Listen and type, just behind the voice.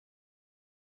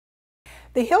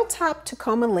The Hilltop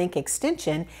Tacoma Link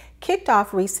Extension kicked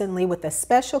off recently with a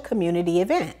special community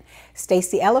event.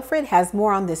 Stacey Ellifrit has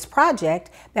more on this project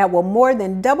that will more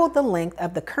than double the length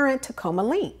of the current Tacoma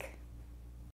Link.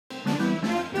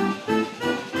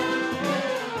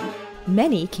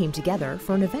 Many came together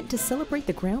for an event to celebrate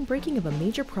the groundbreaking of a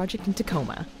major project in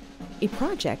Tacoma, a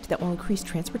project that will increase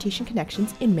transportation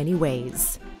connections in many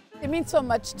ways. It means so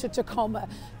much to Tacoma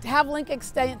to have Link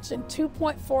Extension,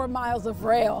 2.4 miles of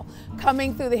rail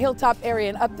coming through the Hilltop area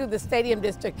and up through the Stadium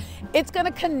District. It's going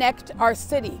to connect our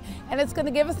city, and it's going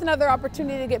to give us another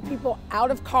opportunity to get people out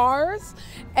of cars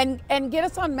and get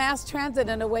us on mass transit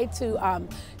in a way to,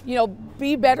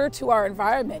 be better to our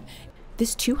environment.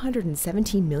 This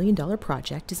 $217 million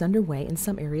project is underway in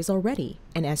some areas already,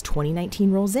 and as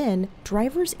 2019 rolls in,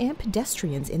 drivers and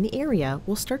pedestrians in the area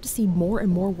will start to see more and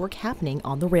more work happening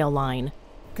on the rail line.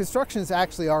 Construction has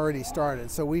actually already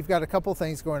started, so we've got a couple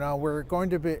things going on. We're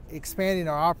going to be expanding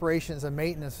our operations and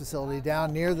maintenance facility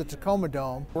down near the Tacoma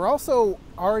Dome. We're also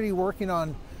already working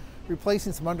on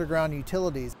replacing some underground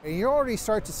utilities. And you already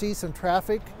start to see some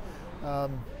traffic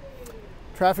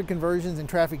conversions and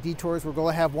traffic detours. We're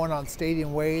going to have one on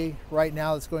Stadium Way right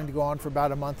now that's going to go on for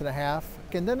about a month and a half.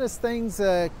 And then as things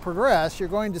progress, you're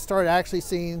going to start actually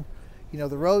seeing,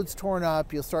 the roads torn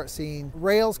up. You'll start seeing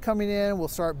rails coming in. We'll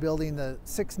start building the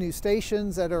 6 new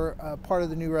stations that are part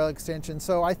of the new rail extension.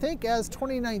 So I think as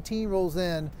 2019 rolls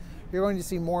in, you're going to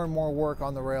see more and more work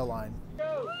on the rail line.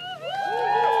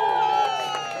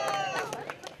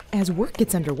 As work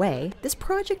gets underway, this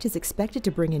project is expected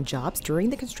to bring in jobs during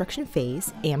the construction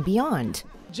phase and beyond.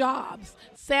 Jobs,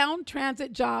 sound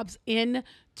transit jobs in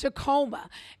Tacoma.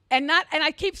 And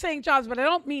I keep saying jobs, but I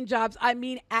don't mean jobs, I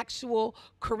mean actual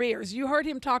careers. You heard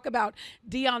him talk about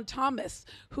Dion Thomas,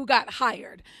 who got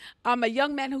hired. A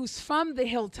young man who's from the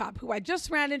Hilltop, who I just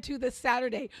ran into this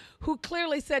Saturday, who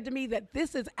clearly said to me that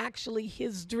this is actually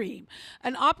his dream.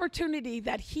 An opportunity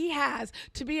that he has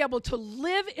to be able to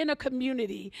live in a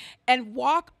community and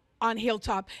walk on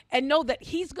Hilltop and know that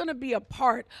he's going to be a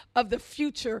part of the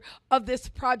future of this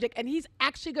project, and he's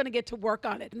actually going to get to work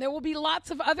on it. And there will be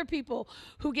lots of other people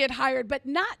who get hired, but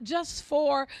not just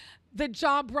for the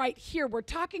job right here. We're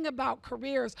talking about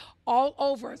careers all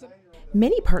over.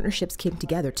 Many partnerships came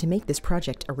together to make this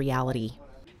project a reality.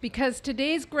 Because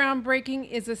today's groundbreaking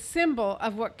is a symbol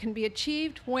of what can be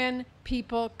achieved when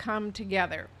people come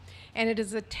together. And it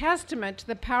is a testament to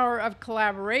the power of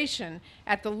collaboration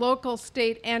at the local,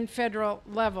 state, and federal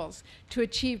levels to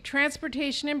achieve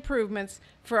transportation improvements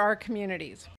for our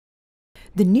communities.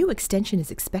 The new extension is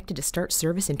expected to start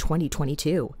service in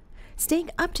 2022. Staying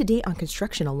up to date on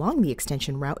construction along the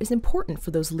extension route is important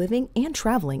for those living and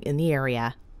traveling in the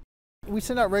area. We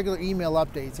send out regular email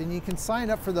updates, and you can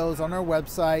sign up for those on our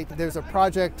website. There's a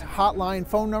project hotline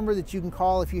phone number that you can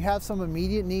call if you have some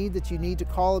immediate need that you need to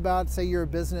call about. Say you're a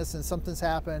business and something's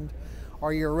happened,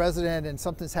 or you're a resident and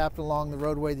something's happened along the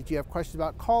roadway that you have questions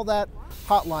about. Call that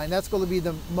hotline. That's going to be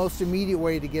the most immediate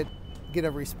way to get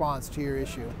a response to your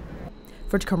issue.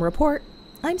 For Tacoma Report,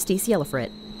 I'm Stacey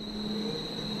Ellifrit.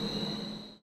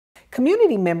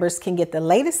 Community members can get the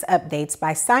latest updates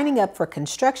by signing up for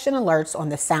construction alerts on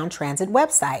the Sound Transit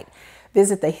website.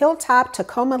 Visit the Hilltop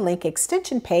Tacoma Link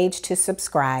Extension page to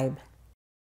subscribe.